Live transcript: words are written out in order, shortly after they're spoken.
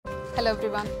Hello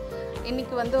everyone.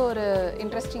 இன்னைக்கு வந்து ஒரு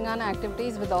இன்ட்ரெஸ்டிங்கான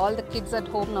activities with all the kids at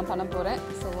home நான் பண்ண போகிறேன்.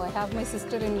 So I have my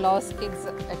sister-in-law's kids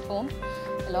at home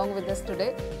along with us today.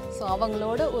 So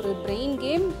அவங்களோட ஒரு brain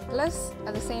game plus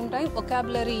at the same time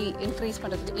vocabulary increase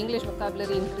பண்ணுறதுக்கு English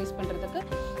vocabulary increase பண்ணுறதுக்கு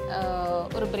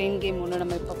ஒரு brain game ஒன்று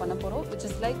நம்ம இப்போ பண்ண போகிறோம், which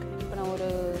is like இப்போ நான்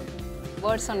ஒரு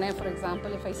word சொன்னேன். For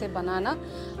example, if I say banana,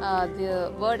 the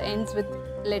word ends with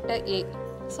letter A.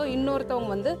 So இன்னொருத்தவங்க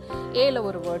வந்து ஏல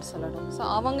ஒரு வேர்ட் சொல்லணும். ஸோ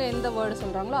அவங்க எந்த வேர்டு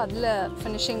சொல்கிறாங்களோ அதில்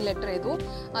ஃபினிஷிங் லெட்டர் எதுவும்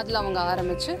அதில் அவங்க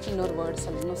ஆரம்பித்து இன்னொரு வேர்டு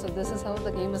சொல்லணும். So this is how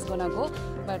the game is gonna go.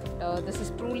 But this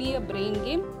is truly a brain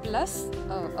game plus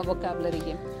a vocabulary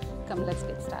game. Come let's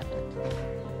get started.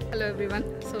 Hello every one.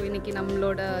 So இன்றைக்கி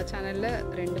நம்மளோட சேனலில்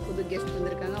 2 புது கெஸ்ட்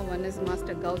வந்திருக்காங்க. One is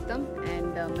master Gautham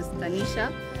and miss Tanisha.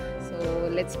 So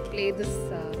let's play this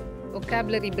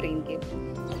vocabulary brain game.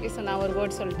 Okay, so நான் ஒரு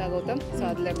word சொல்லிட்டா Gautham, so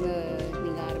அதுலேருந்து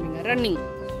நீங்கள் ஆரம்பிங்க. ரன்னிங்.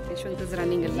 யஷ்வந்த் இஸ்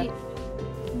ரன்னிங் இல்லை.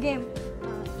 Game.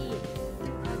 E.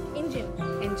 Engine.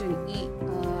 Engine. E.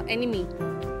 Enemy.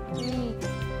 Enemy.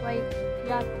 White.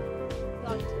 Yacht.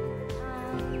 Yacht.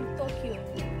 Tokyo.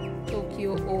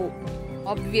 Tokyo. O.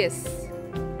 Obvious.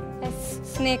 S.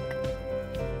 Snake.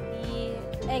 E.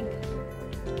 Egg.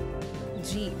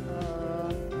 G.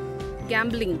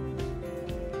 Gambling.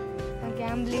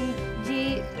 Gambling. G.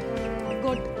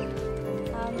 Goat.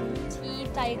 T.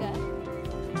 Tiger.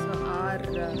 So R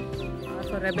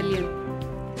for rebellion.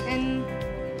 N.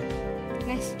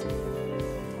 Nest.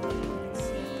 C.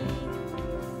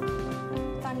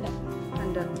 Thunder.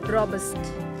 And robust.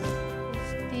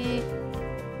 T.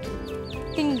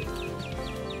 Thing.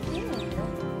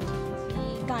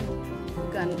 Gun.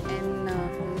 Gun. N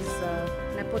is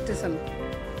nepotism.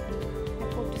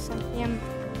 Nepotism. M.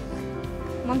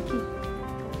 Monkey.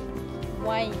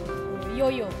 Y.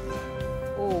 Yo-yo.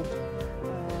 O.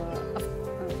 Of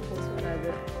course,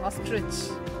 whatever. Ostrich.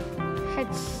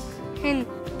 H. Hen.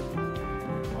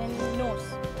 And nose.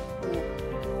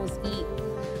 Nose. E.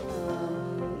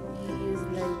 E is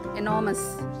like enormous.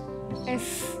 S.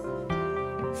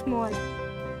 Small.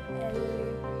 L.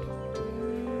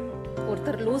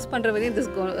 ஒருத்தர் loose பண்ணுற வரையும்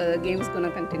this game is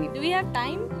gonna continue. Do we have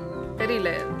time?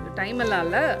 தெரியல, time எல்லாம்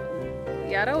இல்லை.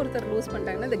 யாரோ ஒருத்தர் loose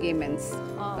பண்ணிட்டாங்கன்னா the game ends.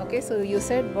 Okay, so you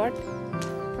said what?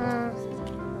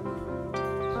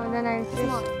 Then I say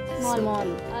Small.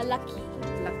 Lucky.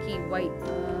 Lucky. Why?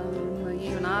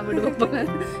 ஐயோ நான்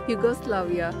விடுவேன்.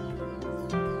 Yugoslavia.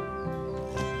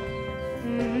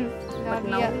 But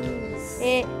now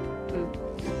A.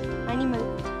 Animal.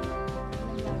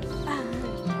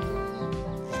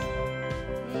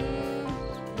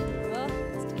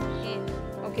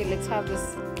 okay, let's have this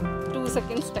 2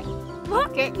 seconds time. What?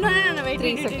 Okay. No, wait.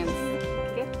 3 seconds.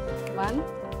 Okay. 1,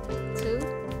 2.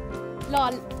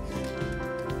 Lol.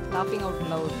 Laughing out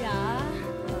loud. Yeah.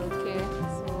 Okay.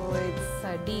 So it's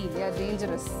D. Yeah,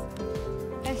 dangerous.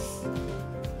 S.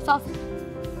 Soft.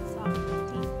 Soft.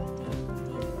 T.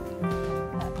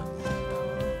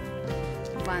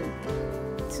 1,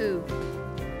 2,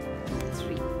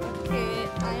 3. Okay.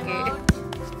 I am Okay. out.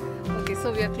 Okay, so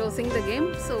we are closing the game.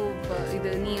 So இது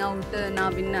நீ out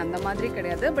நான் வின்னு அந்த மாதிரி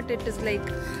கிடையாது. But it is like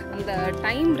அந்த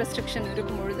time restriction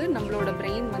இருக்கும்பொழுது நம்மளோட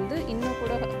brain வந்து இன்னும்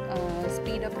கூட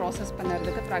ஸ்பீடாக ப்ராசஸ்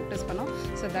பண்ணுறதுக்கு ப்ராக்டிஸ் பண்ணோம்.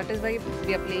 So that is why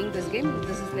we are playing this game.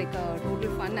 This is like a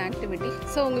total fun activity.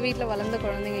 So உங்கள் வீட்டில் வளர்ந்த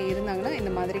குழந்தைங்க இருந்தாங்கன்னா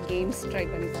இந்த மாதிரி கேம்ஸ் ட்ரை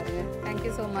பண்ணி பாருங்கள்.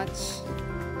 Thank you so much.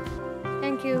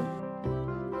 Thank you.